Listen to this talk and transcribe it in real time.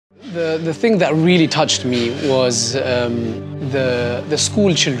The thing that really touched me was the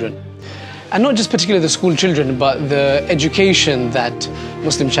school children. And not just particularly the school children, but the education that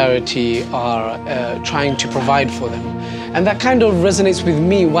Muslim Charity are trying to provide for them. And that kind of resonates with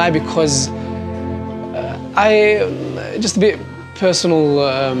me. Why? Because just a bit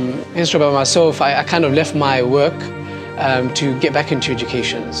personal history about myself, I kind of left my work to get back into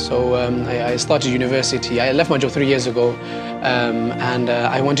education. So I started university. I left my job 3 years ago, and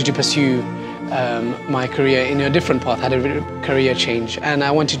I wanted to pursue my career in a different path. I had a career change, and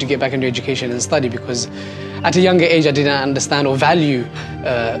I wanted to get back into education and study, because at a younger age I didn't understand or value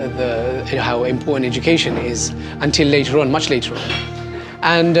how important education is until later on, much later on.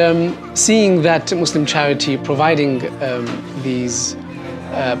 And seeing that Muslim Charity providing these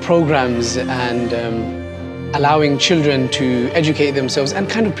programs and allowing children to educate themselves and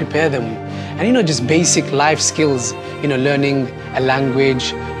kind of prepare them, and just basic life skills, learning a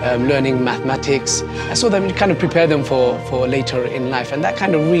language, learning mathematics, so that we kind of prepare them for later in life. And that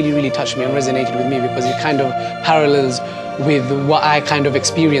kind of really touched me and resonated with me, because it kind of parallels with what I kind of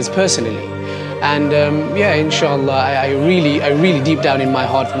experienced personally. And yeah, inshallah, I really deep down in my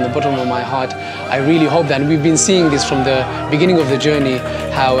heart, from the bottom of my heart, I really hope that, and we've been seeing this from the beginning of the journey,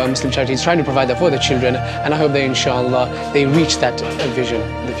 how Muslim Charity is trying to provide that for the children, and I hope that inshallah they reach that vision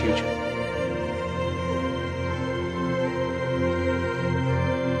in the future.